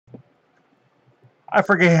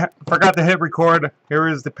forgot to hit record. Here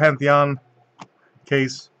is the Pantheon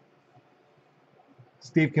case.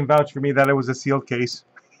 Steve can vouch for me that it was a sealed case.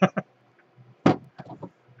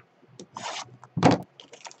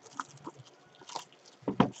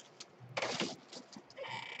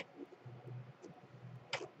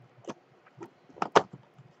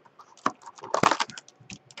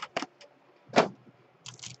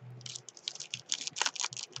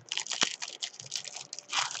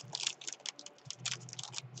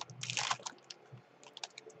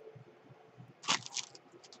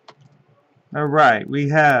 All right, we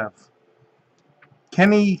have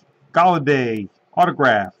Kenny Golladay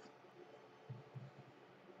autograph.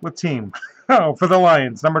 What team? Oh, for the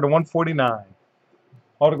Lions, number to 149.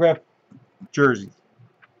 Autograph jersey.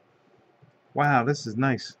 Wow, this is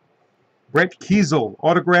nice. Brett Kiesel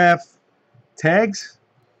autograph tags.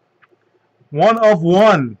 1 of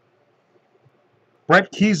 1.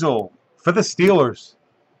 Brett Kiesel for the Steelers.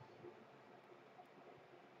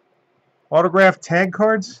 Autograph tag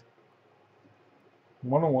cards.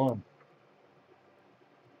 1 of 1.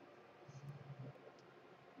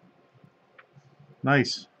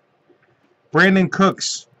 Nice. Brandon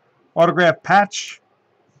Cooks autograph patch,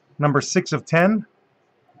 number 6 of 10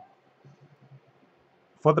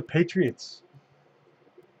 for the Patriots.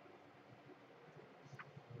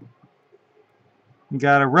 We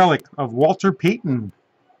got a relic of Walter Payton,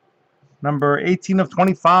 number 18 of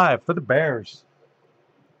 25 for the Bears.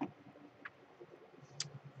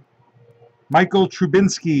 Michael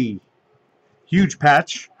Trubinsky, huge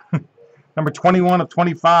patch, number 21 of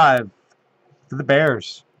 25 for the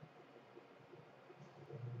Bears.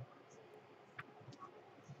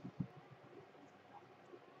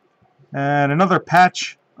 And another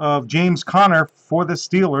patch of James Conner for the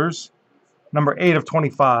Steelers, number 8 of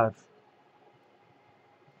 25.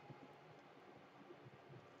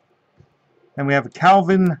 And we have a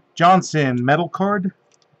Calvin Johnson metal card,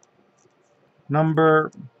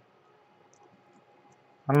 number,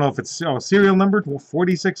 I don't know if it's serial numbered,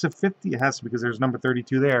 46 of 50. It has to, because there's number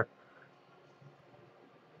 32 there.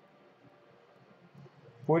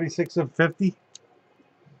 46 of 50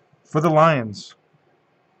 for the Lions.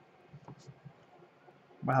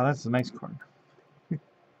 Wow, that's a nice card.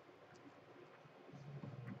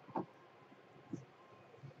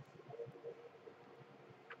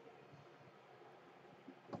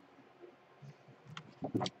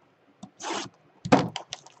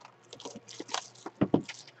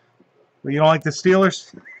 Well, you don't like the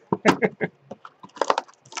Steelers?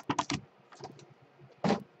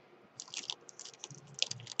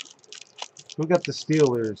 Who got the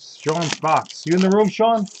Steelers? Sean Fox. You in the room,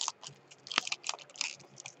 Sean?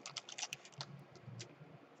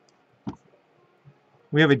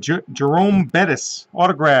 We have a Jerome Bettis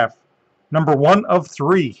autograph, number 1 of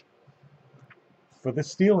 3 for the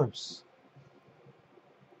Steelers.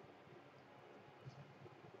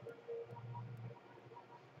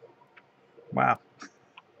 Wow,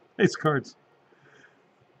 nice cards.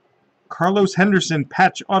 Carlos Henderson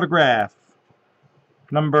patch autograph,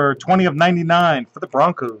 number 20 of 99 for the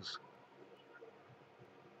Broncos.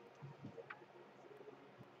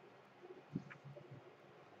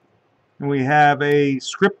 And we have a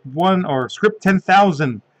script 1 or script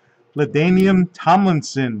 10,000, LaDainian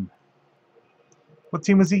Tomlinson. What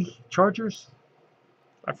team is he? Chargers?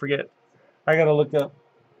 I forget. I gotta look up.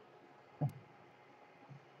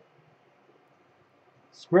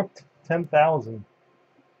 Script 10,000.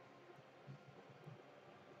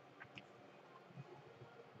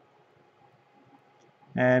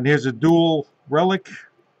 And here's a dual relic,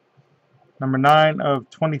 number 9 of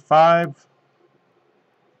 25.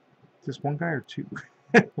 Is this one guy or two?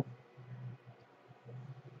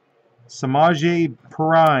 Samaje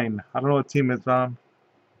Perine. I don't know what team it's on.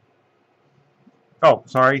 Oh,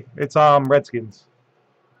 sorry. It's Redskins.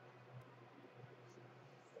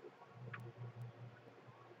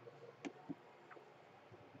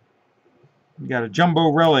 We got a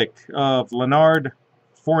jumbo relic of Leonard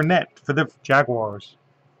Fournette for the Jaguars.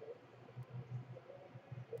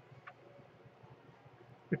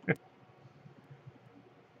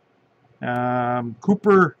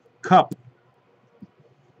 Cooper Kupp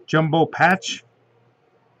jumbo patch,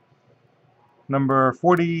 number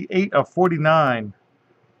 48 of 49.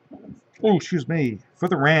 Oh, excuse me, for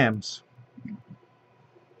the Rams.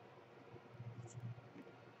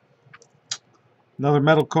 Another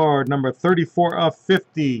metal card, number 34 of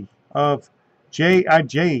 50 of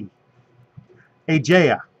Ajaya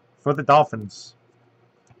for the Dolphins.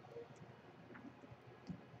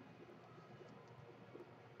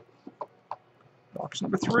 Box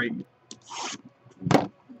number 3.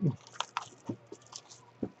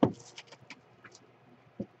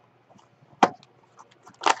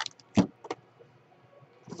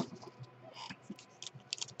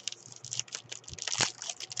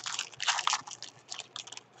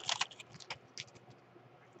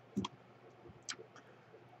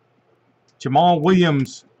 Jamal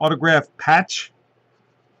Williams autograph patch,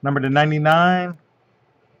 number to 99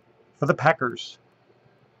 for the Packers.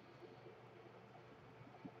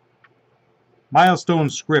 Milestone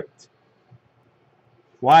script,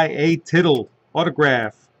 Y.A. Tittle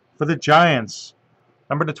autograph for the Giants,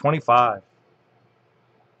 number to 25.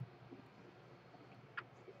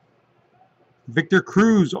 Victor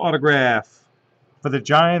Cruz autograph for the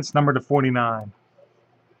Giants, number to 49.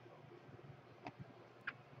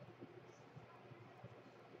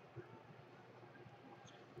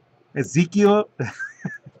 Ezekiel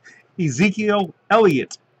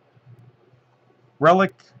Elliott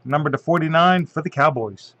relic, number to 49 for the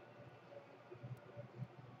Cowboys.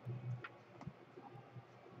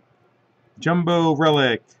 Jumbo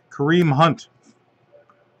relic, Kareem Hunt,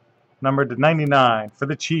 number to 99 for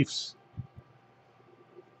the Chiefs.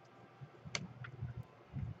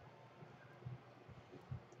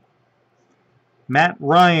 Matt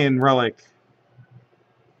Ryan relic,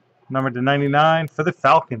 number to 99 for the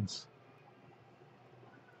Falcons.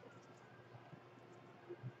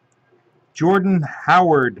 Jordan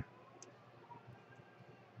Howard,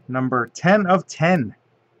 number 10 of 10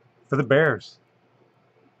 for the Bears.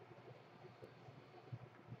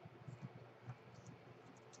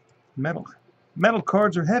 Metal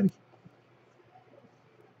cards are heavy.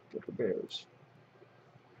 Get the Bears.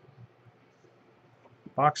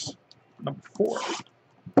 Box number 4.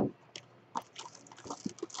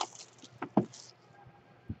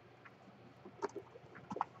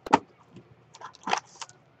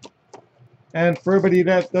 And for everybody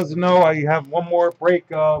that doesn't know, I have one more break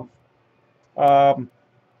of, what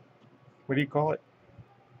do you call it?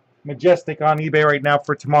 Majestic on eBay right now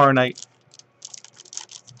for tomorrow night.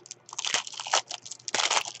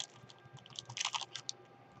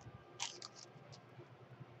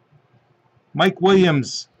 Mike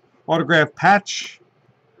Williams autograph patch,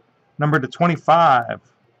 number to 25.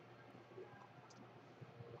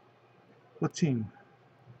 What team?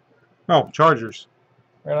 Oh, Chargers.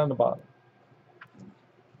 Right on the bottom.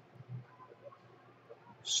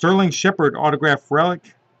 Sterling Shepard autograph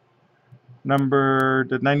relic, number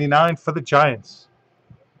to 99 for the Giants.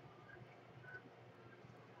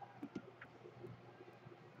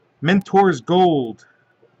 Mentors Gold,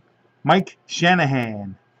 Mike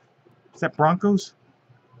Shanahan. Is that Broncos?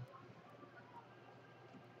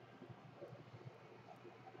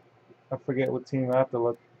 I forget what team. I have to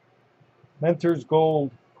look. Mentors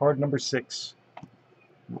Gold, card number 6.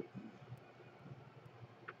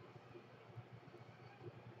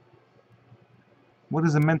 What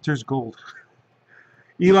is a Mentors Gold?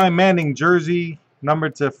 Eli Manning jersey, number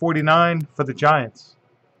to 49 for the Giants.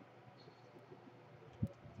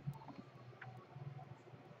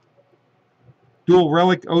 Dual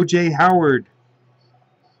relic O.J. Howard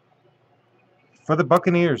for the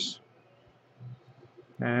Buccaneers.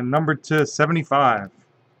 And number to 75.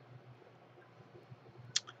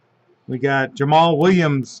 We got Jamal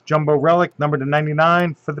Williams jumbo relic, number to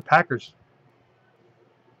 99 for the Packers.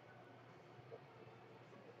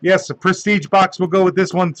 Yes, a prestige box will go with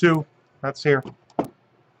this one too. That's here.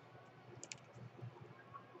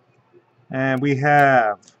 And we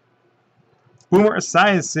have Boomer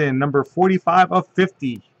Esiason, number 45 of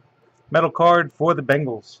 50. Metal card for the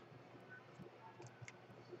Bengals.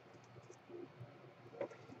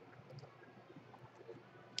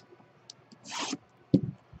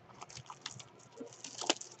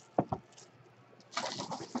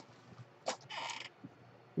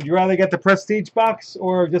 Would you rather get the prestige box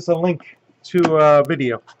or just a link to a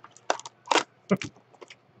video?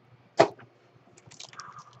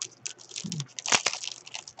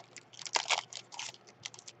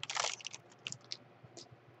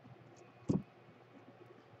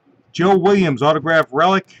 Joe Williams autograph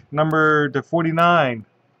relic, number to 49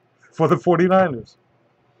 for the 49ers.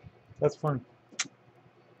 That's fun.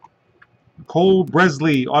 Cole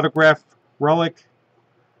Bresley autograph relic,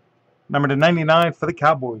 number to 99 for the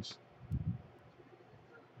Cowboys.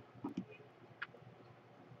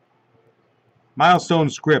 Milestone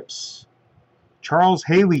scripts. Charles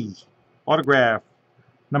Haley autograph,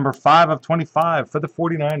 number 5 of 25 for the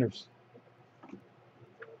 49ers.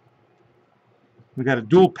 We got a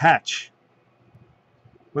dual patch.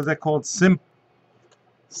 What is that called?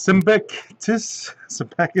 Symbacus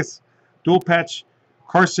dual patch.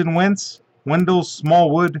 Carson Wentz, Wendell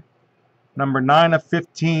Smallwood, number 9 of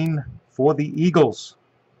 15 for the Eagles.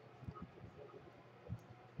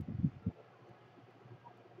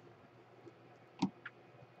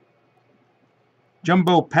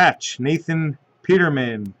 Jumbo patch, Nathan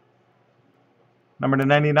Peterman, number to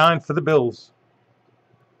 99 for the Bills.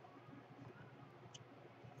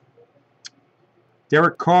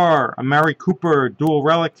 Derek Carr, Amari Cooper, dual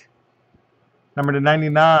relic, number to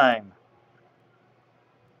 99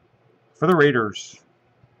 for the Raiders.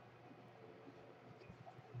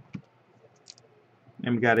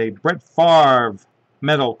 And we got a Brett Favre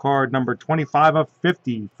metal card, number 25 of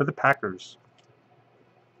 50 for the Packers.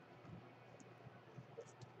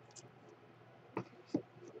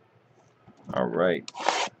 All right.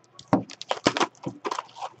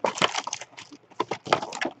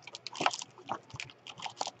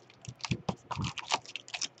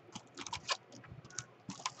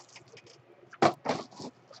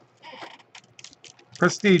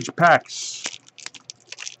 Prestige packs.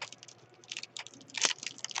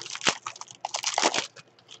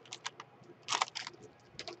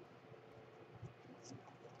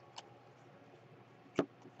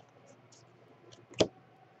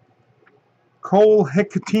 Cole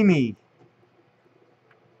Hekatini.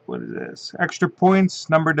 What is this? Extra points,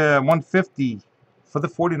 number to 150 for the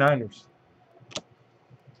 49ers.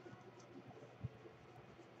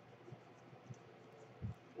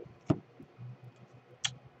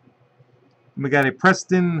 We got a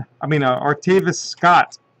Artavis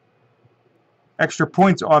Scott. Extra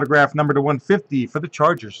points autograph, number to 150 for the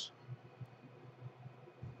Chargers.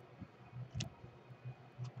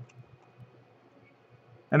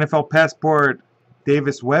 NFL passport,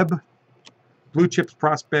 Davis Webb. Blue Chips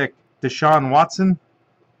prospect, Deshaun Watson.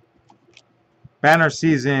 Banner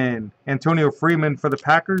season, Antonio Freeman for the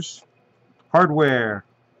Packers. Hardware,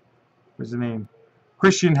 what's the name?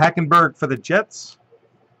 Christian Hackenberg for the Jets.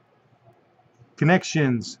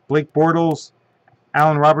 Connections, Blake Bortles,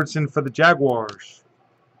 Allen Robertson for the Jaguars.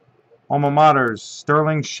 Alma Maters,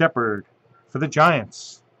 Sterling Shepard for the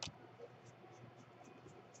Giants.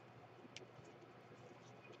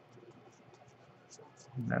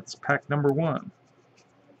 That's pack number 1.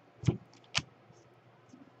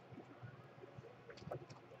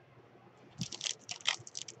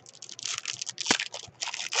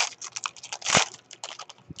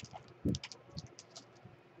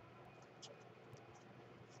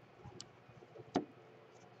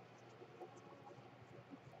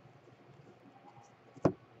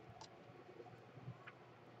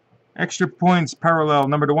 Extra points parallel,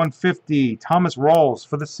 number to 150, Thomas Rawls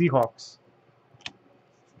for the Seahawks.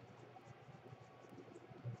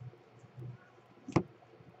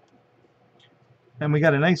 And we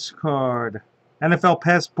got a nice card. NFL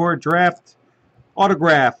passport draft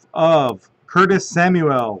autograph of Curtis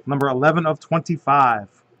Samuel, number 11 of 25.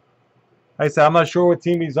 Like I said, I'm not sure what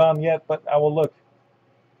team he's on yet, but I will look.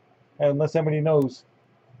 Unless somebody knows.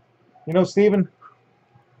 You know, Steven?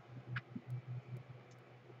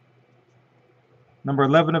 Number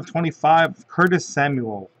 11 of 25, Curtis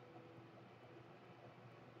Samuel.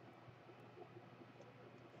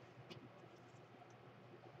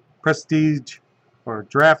 Prestige or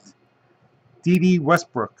draft, D.D.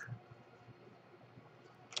 Westbrook.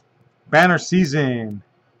 Banner season,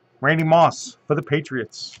 Randy Moss for the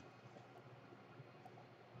Patriots.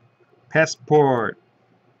 Passport,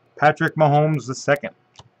 Patrick Mahomes II.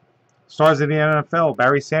 Stars of the NFL,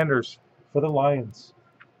 Barry Sanders for the Lions.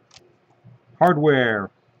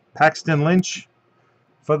 Hardware, Paxton Lynch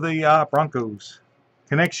for the Broncos.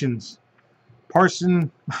 Connections,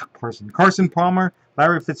 Carson Palmer,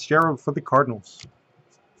 Larry Fitzgerald for the Cardinals.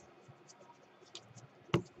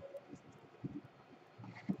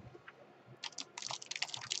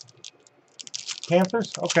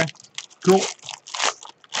 Panthers? Okay, cool.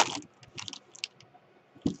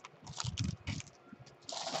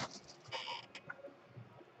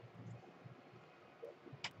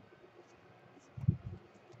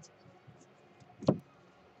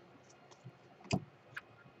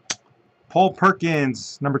 Paul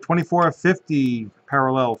Perkins, number 24 of 50,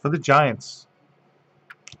 parallel for the Giants.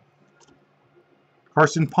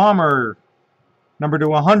 Carson Palmer, number to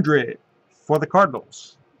 100 for the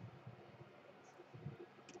Cardinals.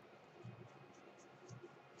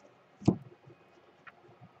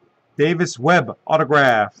 Davis Webb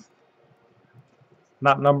autograph,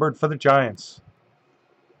 not numbered for the Giants.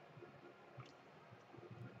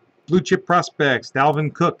 Blue Chip prospects,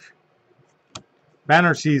 Dalvin Cook.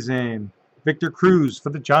 Banner season, Victor Cruz for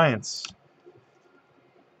the Giants.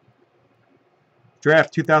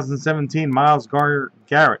 Draft 2017, Myles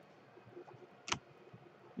Garrett.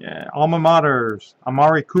 Yeah, Alma Maters,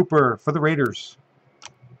 Amari Cooper for the Raiders.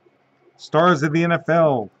 Stars of the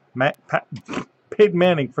NFL, Peyton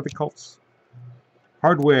Manning for the Colts.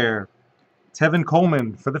 Hardware, Tevin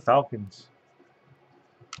Coleman for the Falcons.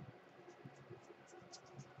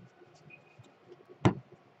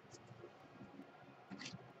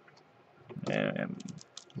 And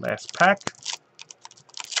last pack.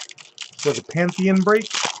 for the Pantheon break.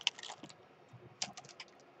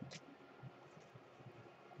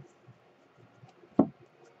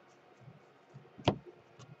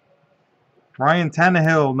 Ryan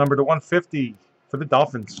Tannehill, number to 150 for the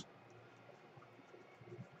Dolphins.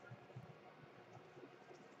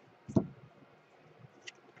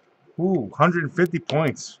 Ooh, 150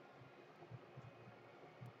 points.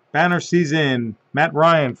 Banner season, Matt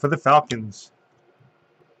Ryan for the Falcons.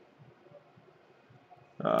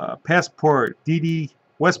 Passport, D.D.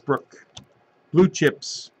 Westbrook. Blue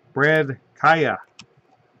Chips, Brad Kaya.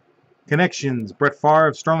 Connections, Brett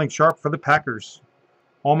Favre, Sterling Sharp for the Packers.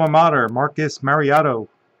 Alma Mater, Marcus Mariota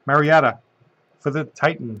for the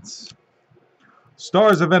Titans.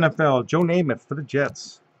 Stars of NFL, Joe Namath for the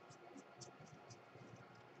Jets.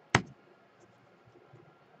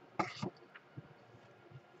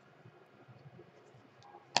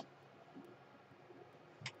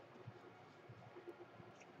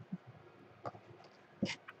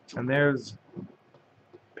 And there's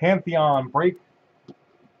Pantheon break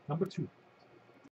number 2.